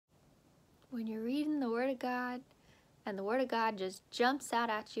when you're reading the Word of God and the Word of God just jumps out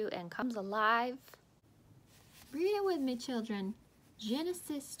at you and comes alive. Read it with me, children.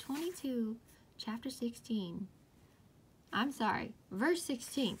 Genesis 22, verse 16.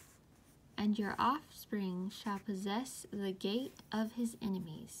 And your offspring shall possess the gate of his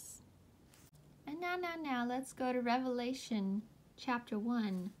enemies. And now, let's go to Revelation chapter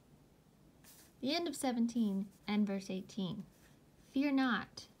 1, the end of 17 and verse 18. Fear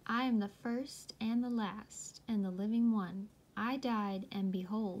not, I am the first and the last and the living one. I died, and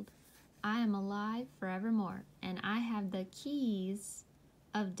behold, I am alive forevermore, and I have the keys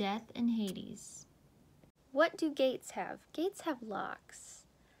of death and Hades. What do gates have? Gates have locks.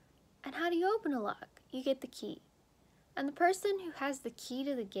 And how do you open a lock? You get the key. And the person who has the key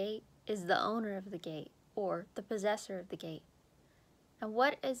to the gate is the owner of the gate, or the possessor of the gate. And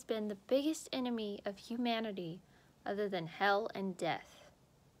what has been the biggest enemy of humanity other than hell and death?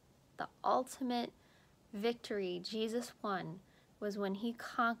 The ultimate victory Jesus won was when he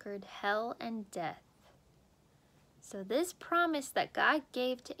conquered hell and death. So this promise that God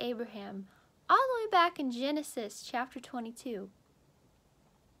gave to Abraham all the way back in Genesis chapter 22,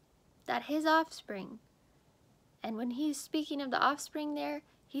 that his offspring, and when he's speaking of the offspring there,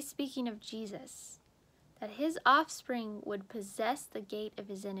 he's speaking of Jesus, that his offspring would possess the gate of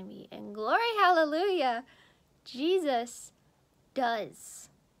his enemy. And glory, hallelujah, Jesus does.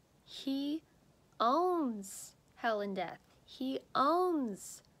 He owns hell and death. He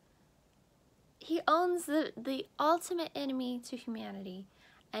owns the ultimate enemy to humanity,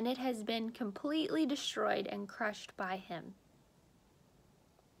 and it has been completely destroyed and crushed by him.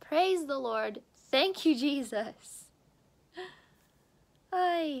 Praise the Lord. Thank you, Jesus.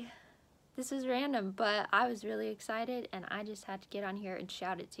 This was random, but I was really excited, and I just had to get on here and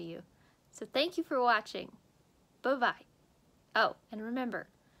shout it to you. So thank you for watching. Bye-bye. Oh, and remember,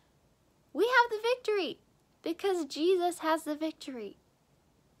 we have the victory because Jesus has the victory.